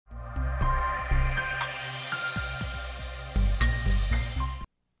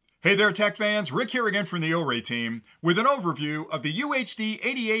Hey there, tech fans. Rick here again from the OREI team with an overview of the UHD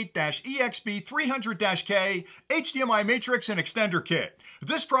 88-EXB 300-K HDMI Matrix and Extender Kit.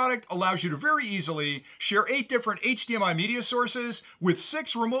 This product allows you to very easily share 8 different HDMI media sources with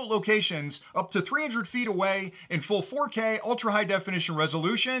 6 remote locations up to 300 feet away in full 4K ultra high definition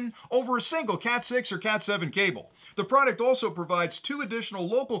resolution over a single Cat6 or Cat7 cable. The product also provides 2 additional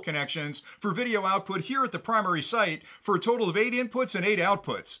local connections for video output here at the primary site for a total of 8 inputs and 8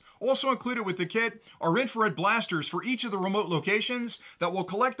 outputs. Also included with the kit are infrared blasters for each of the remote locations that will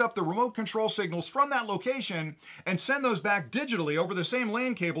collect up the remote control signals from that location and send those back digitally over the same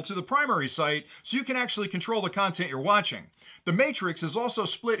LAN cable to the primary site so you can actually control the content you're watching. The Matrix is also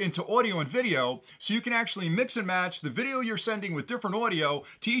split into audio and video, so you can actually mix and match the video you're sending with different audio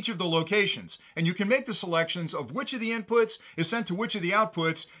to each of the locations. And you can make the selections of which of the inputs is sent to which of the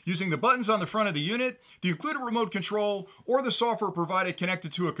outputs using the buttons on the front of the unit, the included remote control, or the software provided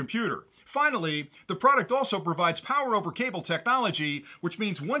connected to a computer. Finally, the product also provides power over cable technology, which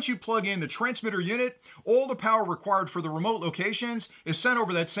means once you plug in the transmitter unit, all the power required for the remote locations is sent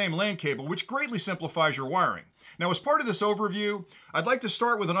over that same LAN cable, which greatly simplifies your wiring. Now, as part of this overview, I'd like to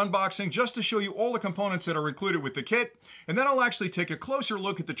start with an unboxing just to show you all the components that are included with the kit, and then I'll actually take a closer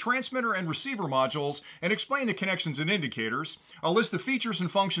look at the transmitter and receiver modules and explain the connections and indicators. I'll list the features and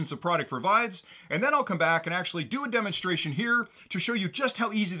functions the product provides, and then I'll come back and actually do a demonstration here to show you just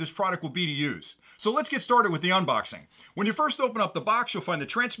how easy this product will be to use. So let's get started with the unboxing. When you first open up the box, you'll find the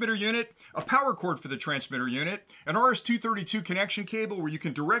transmitter unit, a power cord for the transmitter unit, an RS-232 connection cable where you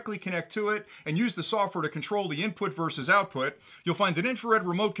can directly connect to it and use the software to control the input versus output. You'll find an infrared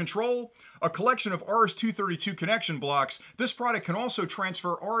remote control, a collection of RS-232 connection blocks. This product can also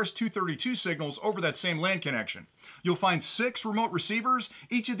transfer RS-232 signals over that same LAN connection. You'll find 6 remote receivers.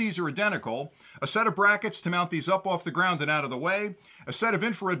 Each of these are identical. A set of brackets to mount these up off the ground and out of the way. A set of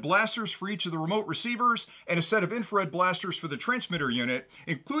infrared blasters for each of the remote receivers, and a set of infrared blasters for the transmitter unit,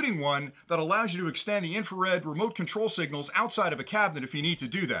 including one that allows you to extend the infrared remote control signals outside of a cabinet if you need to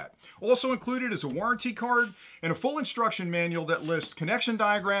do that. Also included is a warranty card and a full instruction manual that lists connection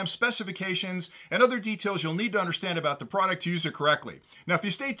diagrams, specifications, and other details you'll need to understand about the product to use it correctly. Now, if you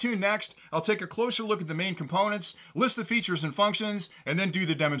stay tuned next, I'll take a closer look at the main components, list the features and functions, and then do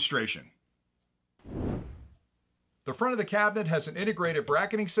the demonstration. The front of the cabinet has an integrated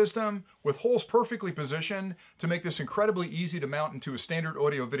bracketing system with holes perfectly positioned to make this incredibly easy to mount into a standard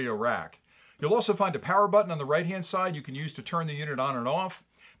audio-video rack. You'll also find a power button on the right-hand side you can use to turn the unit on and off.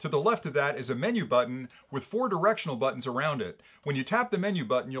 To the left of that is a menu button with 4 directional buttons around it. When you tap the menu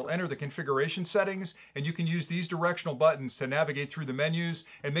button, you'll enter the configuration settings, and you can use these directional buttons to navigate through the menus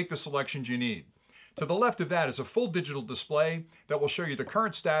and make the selections you need. To the left of that is a full digital display that will show you the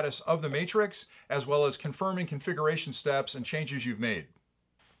current status of the Matrix, as well as confirming configuration steps and changes you've made.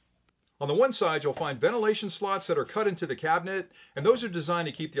 On the one side, you'll find ventilation slots that are cut into the cabinet, and those are designed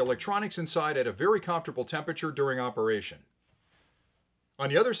to keep the electronics inside at a very comfortable temperature during operation. On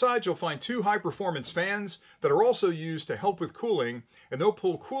the other side, you'll find 2 high-performance fans that are also used to help with cooling, and they'll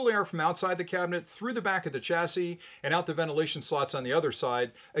pull cool air from outside the cabinet through the back of the chassis and out the ventilation slots on the other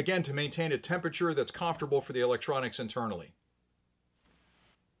side, again to maintain a temperature that's comfortable for the electronics internally.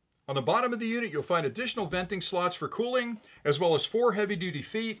 On the bottom of the unit, you'll find additional venting slots for cooling, as well as 4 heavy-duty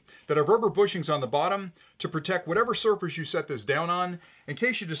feet that have rubber bushings on the bottom to protect whatever surface you set this down on in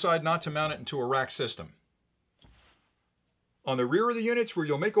case you decide not to mount it into a rack system. On the rear of the units where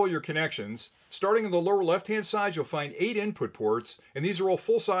you'll make all your connections, starting on the lower left-hand side, you'll find 8 input ports, and these are all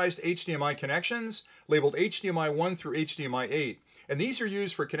full-sized HDMI connections, labeled HDMI 1 through HDMI 8, and these are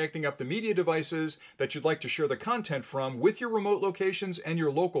used for connecting up the media devices that you'd like to share the content from with your remote locations and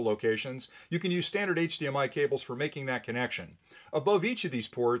your local locations. You can use standard HDMI cables for making that connection. Above each of these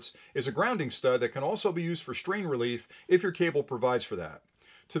ports is a grounding stud that can also be used for strain relief if your cable provides for that.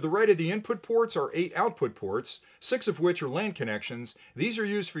 To the right of the input ports are 8 output ports, 6 of which are LAN connections. These are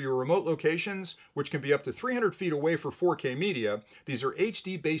used for your remote locations, which can be up to 300 feet away for 4K media. These are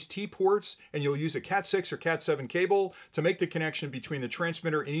HDBaseT ports, and you'll use a Cat6 or Cat7 cable to make the connection between the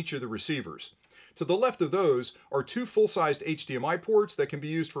transmitter and each of the receivers. To the left of those are 2 full-sized HDMI ports that can be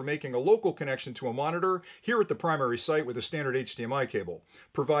used for making a local connection to a monitor here at the primary site with a standard HDMI cable,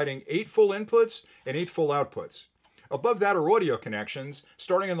 providing 8 full inputs and 8 full outputs. Above that are audio connections.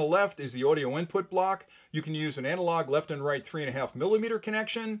 Starting on the left is the audio input block. You can use an analog left and right 3.5mm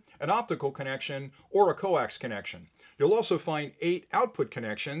connection, an optical connection, or a coax connection. You'll also find 8 output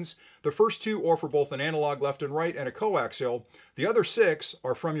connections. The first 2 offer both an analog left and right and a coaxial. The other 6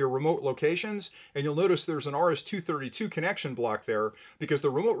 are from your remote locations, and you'll notice there's an RS-232 connection block there because the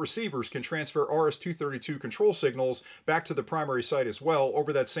remote receivers can transfer RS-232 control signals back to the primary site as well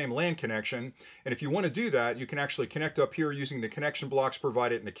over that same LAN connection. And if you want to do that, you can actually connect up here using the connection blocks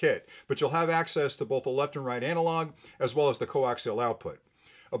provided in the kit. But you'll have access to both the left and right analog as well as the coaxial output.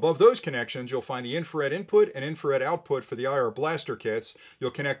 Above those connections, you'll find the infrared input and infrared output for the IR blaster kits.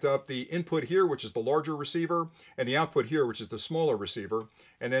 You'll connect up the input here, which is the larger receiver, and the output here, which is the smaller receiver.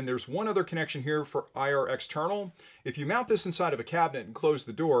 And then there's one other connection here for IR external. If you mount this inside of a cabinet and close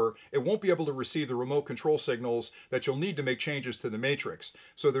the door, it won't be able to receive the remote control signals that you'll need to make changes to the matrix.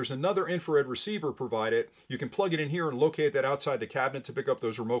 So there's another infrared receiver provided. You can plug it in here and locate that outside the cabinet to pick up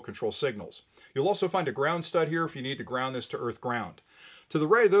those remote control signals. You'll also find a ground stud here if you need to ground this to earth ground. To the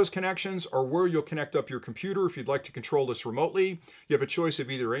right of those connections are where you'll connect up your computer if you'd like to control this remotely. You have a choice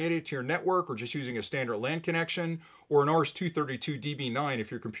of either adding it to your network or just using a standard LAN connection, or an RS-232 DB9 if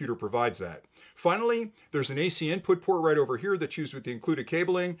your computer provides that. Finally, there's an AC input port right over here that's used with the included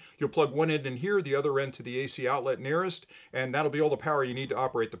cabling. You'll plug one end in here, the other end to the AC outlet nearest, and that'll be all the power you need to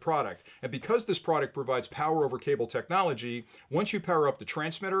operate the product. And because this product provides power over cable technology, once you power up the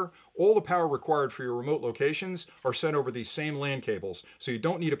transmitter, all the power required for your remote locations are sent over these same LAN cables, so you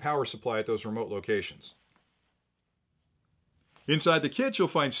don't need a power supply at those remote locations. Inside the kit, you'll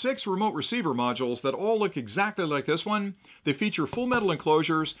find 6 remote receiver modules that all look exactly like this one. They feature full metal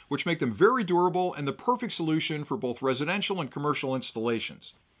enclosures, which make them very durable and the perfect solution for both residential and commercial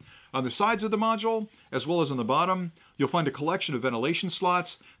installations. On the sides of the module, as well as on the bottom, you'll find a collection of ventilation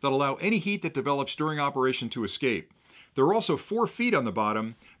slots that allow any heat that develops during operation to escape. There are also 4 feet on the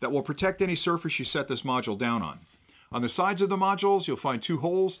bottom that will protect any surface you set this module down on. On the sides of the modules, you'll find 2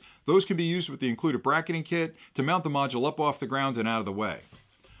 holes. Those can be used with the included bracketing kit to mount the module up off the ground and out of the way.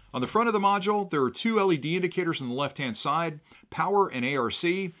 On the front of the module, there are 2 LED indicators on the left-hand side, power and ARC.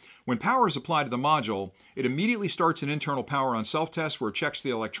 When power is applied to the module, it immediately starts an internal power on self-test where it checks the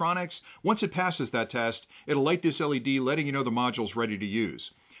electronics. Once it passes that test, it'll light this LED letting you know the module's ready to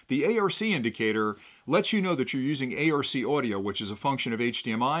use. The ARC indicator lets you know that you're using ARC audio, which is a function of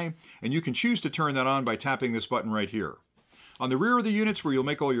HDMI, and you can choose to turn that on by tapping this button right here. On the rear of the units where you'll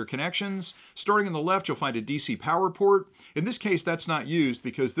make all your connections, starting on the left you'll find a DC power port. In this case that's not used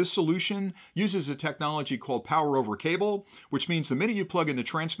because this solution uses a technology called power over cable, which means the minute you plug in the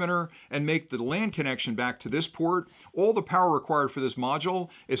transmitter and make the LAN connection back to this port, all the power required for this module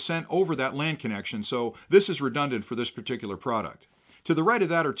is sent over that LAN connection, so this is redundant for this particular product. To the right of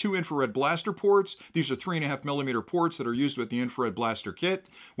that are 2 infrared blaster ports. These are 3.5mm ports that are used with the infrared blaster kit.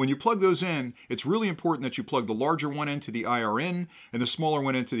 When you plug those in, it's really important that you plug the larger one into the IR in and the smaller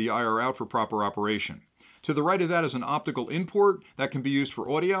one into the IR out for proper operation. To the right of that is an optical in port that can be used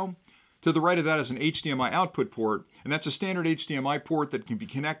for audio. To the right of that is an HDMI output port, and that's a standard HDMI port that can be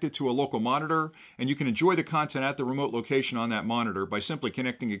connected to a local monitor, and you can enjoy the content at the remote location on that monitor by simply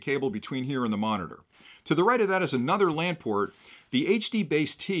connecting a cable between here and the monitor. To the right of that is another LAN port. The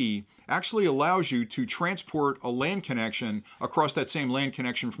HDBaseT actually allows you to transport a LAN connection across that same LAN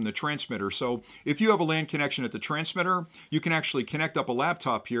connection from the transmitter. So if you have a LAN connection at the transmitter, you can actually connect up a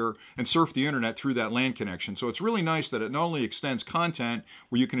laptop here and surf the internet through that LAN connection. So it's really nice that it not only extends content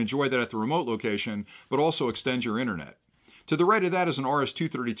where you can enjoy that at the remote location, but also extends your internet. To the right of that is an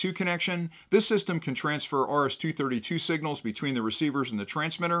RS-232 connection. This system can transfer RS-232 signals between the receivers and the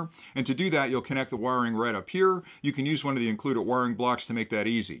transmitter, and to do that you'll connect the wiring right up here. You can use one of the included wiring blocks to make that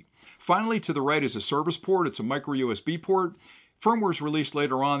easy. Finally, to the right is a service port. It's a micro USB port. Firmware is released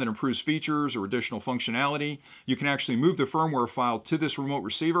later on that improves features or additional functionality. You can actually move the firmware file to this remote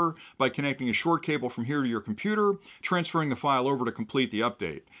receiver by connecting a short cable from here to your computer, transferring the file over to complete the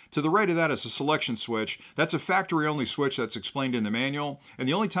update. To the right of that is a selection switch. That's a factory-only switch that's explained in the manual, and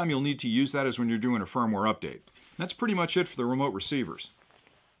the only time you'll need to use that is when you're doing a firmware update. That's pretty much it for the remote receivers.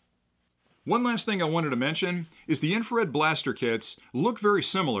 One last thing I wanted to mention is the infrared blaster kits look very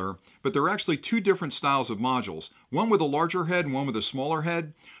similar, but they're actually 2 different styles of modules, one with a larger head and one with a smaller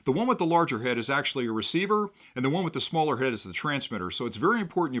head. The one with the larger head is actually a receiver, and the one with the smaller head is the transmitter. So it's very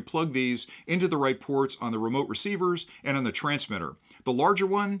important you plug these into the right ports on the remote receivers and on the transmitter. The larger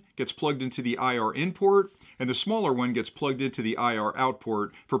one gets plugged into the IR in port, and the smaller one gets plugged into the IR out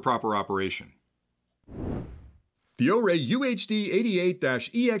port for proper operation. The OREI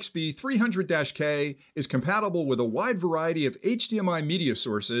UHD88-EXB300-K is compatible with a wide variety of HDMI media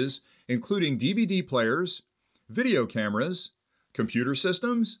sources, including DVD players, video cameras, computer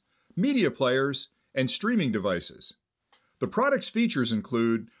systems, media players, and streaming devices. The product's features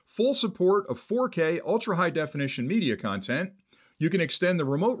include full support of 4K ultra-high definition media content. You can extend the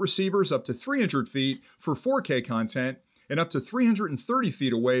remote receivers up to 300 feet for 4K content and up to 330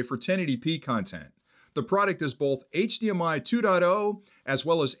 feet away for 1080p content. The product is both HDMI 2.0 as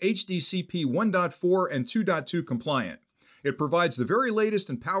well as HDCP 1.4 and 2.2 compliant. It provides the very latest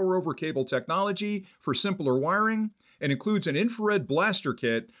in power over cable technology for simpler wiring and includes an infrared blaster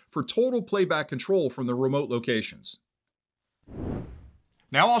kit for total playback control from the remote locations.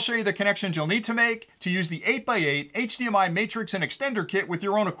 Now I'll show you the connections you'll need to make to use the 8x8 HDMI Matrix and Extender Kit with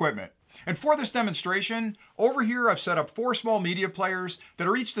your own equipment. And for this demonstration, over here I've set up 4 small media players that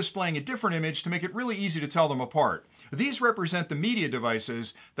are each displaying a different image to make it really easy to tell them apart. These represent the media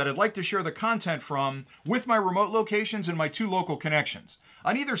devices that I'd like to share the content from with my remote locations and my 2 local connections.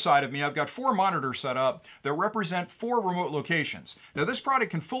 On either side of me, I've got 4 monitors set up that represent 4 remote locations. Now this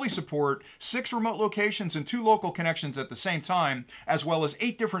product can fully support 6 remote locations and 2 local connections at the same time, as well as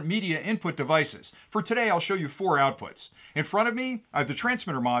 8 different media input devices. For today, I'll show you 4 outputs. In front of me, I have the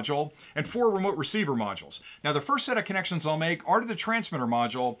transmitter module and 4 remote receiver modules. Now the first set of connections I'll make are to the transmitter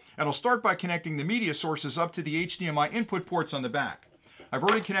module, and I'll start by connecting the media sources up to the HDMI input ports on the back. I've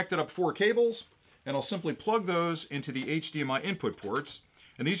already connected up 4 cables, and I'll simply plug those into the HDMI input ports.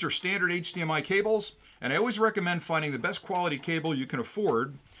 And these are standard HDMI cables, and I always recommend finding the best quality cable you can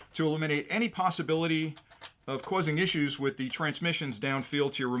afford to eliminate any possibility of causing issues with the transmissions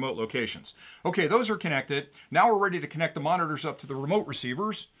downfield to your remote locations. Okay, those are connected. Now we're ready to connect the monitors up to the remote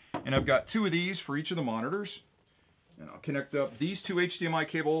receivers, and I've got 2 of these for each of the monitors. And I'll connect up these 2 HDMI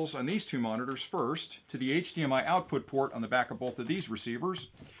cables on these 2 monitors first to the HDMI output port on the back of both of these receivers.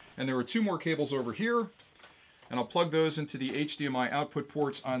 And there are 2 more cables over here, and I'll plug those into the HDMI output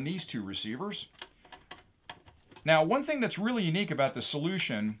ports on these 2 receivers. Now, one thing that's really unique about the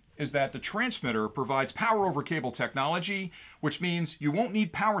solution is that the transmitter provides power over cable technology, which means you won't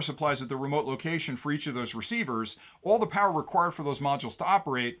need power supplies at the remote location for each of those receivers. All the power required for those modules to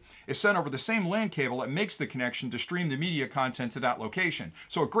operate is sent over the same LAN cable that makes the connection to stream the media content to that location.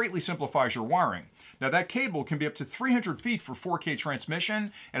 So it greatly simplifies your wiring. Now that cable can be up to 300 feet for 4K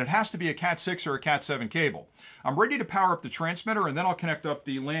transmission, and it has to be a Cat 6 or a Cat 7 cable. I'm ready to power up the transmitter, and then I'll connect up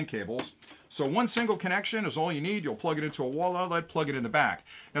the LAN cables. So one single connection is all you need. You'll plug it into a wall outlet, plug it in the back.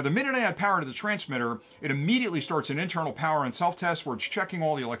 Now the minute I add power to the transmitter, it immediately starts an internal power and self-test where it's checking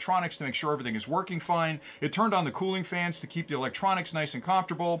all the electronics to make sure everything is working fine. It turned on the cooling fans to keep the electronics nice and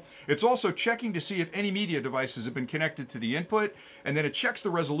comfortable. It's also checking to see if any media devices have been connected to the input, and then it checks the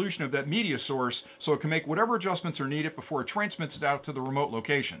resolution of that media source so it can make whatever adjustments are needed before it transmits it out to the remote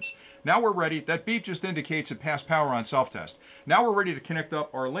locations. Now we're ready. That beep just indicates it passed power on self-test. Now we're ready to connect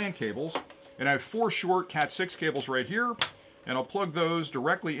up our LAN cables. And I have 4 short Cat 6 cables right here, and I'll plug those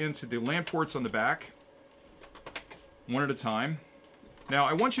directly into the LAN ports on the back, one at a time. Now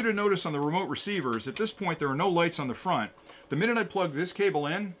I want you to notice on the remote receivers, at this point there are no lights on the front. The minute I plug this cable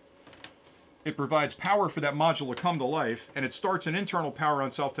in, it provides power for that module to come to life, and it starts an internal power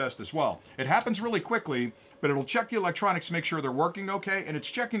on self-test as well. It happens really quickly, but it'll check the electronics to make sure they're working okay, and it's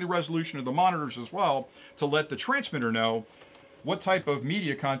checking the resolution of the monitors as well to let the transmitter know what type of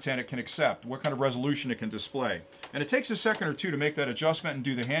media content it can accept, what kind of resolution it can display. And it takes a second or 2 to make that adjustment and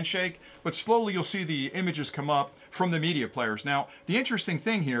do the handshake, but slowly you'll see the images come up from the media players. Now, the interesting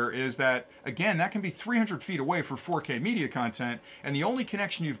thing here is that, again, that can be 300 feet away for 4K media content, and the only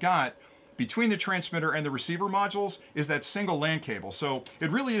connection you've got between the transmitter and the receiver modules is that single LAN cable. So it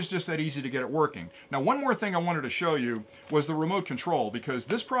really is just that easy to get it working. Now, one more thing I wanted to show you was the remote control, because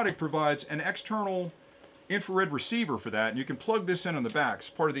this product provides an external infrared receiver for that, and you can plug this in on the back. It's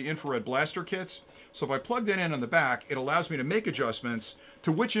part of the infrared blaster kits. So if I plug that in on the back, it allows me to make adjustments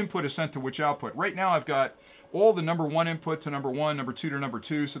to which input is sent to which output. Right now I've got all the number 1 input to number 1, number 2 to number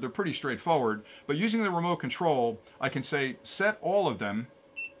 2, so they're pretty straightforward. But using the remote control, I can say set all of them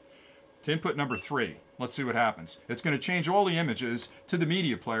to input number 3. Let's see what happens. It's going to change all the images to the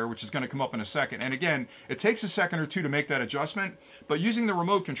media player, which is going to come up in a second. And again, it takes a second or 2 to make that adjustment, but using the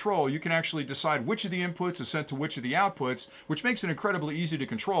remote control, you can actually decide which of the inputs is sent to which of the outputs, which makes it incredibly easy to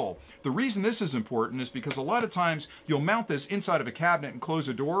control. The reason this is important is because a lot of times you'll mount this inside of a cabinet and close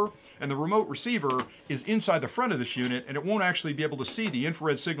a door, and the remote receiver is inside the front of this unit, and it won't actually be able to see the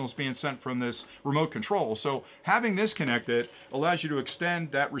infrared signals being sent from this remote control. So having this connected allows you to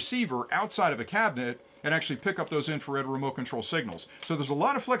extend that receiver outside of a cabinet and actually pick up those infrared remote control signals. So there's a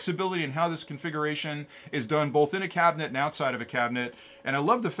lot of flexibility in how this configuration is done both in a cabinet and outside of a cabinet. And I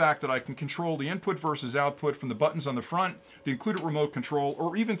love the fact that I can control the input versus output from the buttons on the front, the included remote control,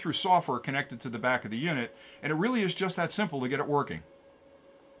 or even through software connected to the back of the unit. And it really is just that simple to get it working.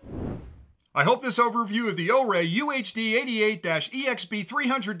 I hope this overview of the OREI UHD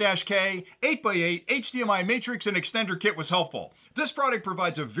 88-EXB300-K 8x8 HDMI matrix and extender kit was helpful. This product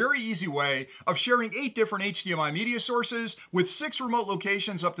provides a very easy way of sharing 8 different HDMI media sources with 6 remote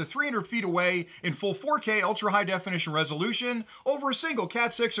locations up to 300 feet away in full 4K ultra high definition resolution over a single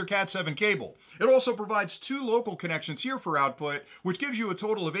Cat6 or Cat7 cable. It also provides 2 local connections here for output, which gives you a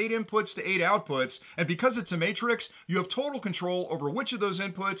total of 8 inputs to 8 outputs, and because it's a matrix, you have total control over which of those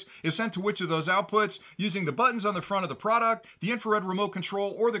inputs is sent to which of those outputs using the buttons on the front of the product, the infrared remote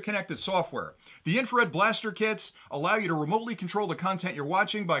control, or the connected software. The infrared blaster kits allow you to remotely control the content you're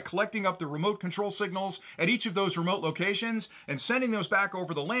watching by collecting up the remote control signals at each of those remote locations and sending those back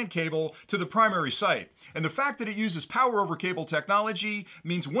over the LAN cable to the primary site. And the fact that it uses power over cable technology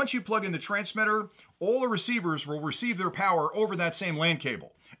means once you plug in the transmitter, all the receivers will receive their power over that same LAN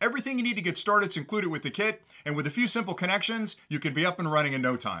cable. Everything you need to get started is included with the kit, and with a few simple connections, you can be up and running in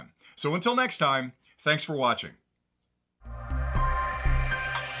no time. So until next time, thanks for watching.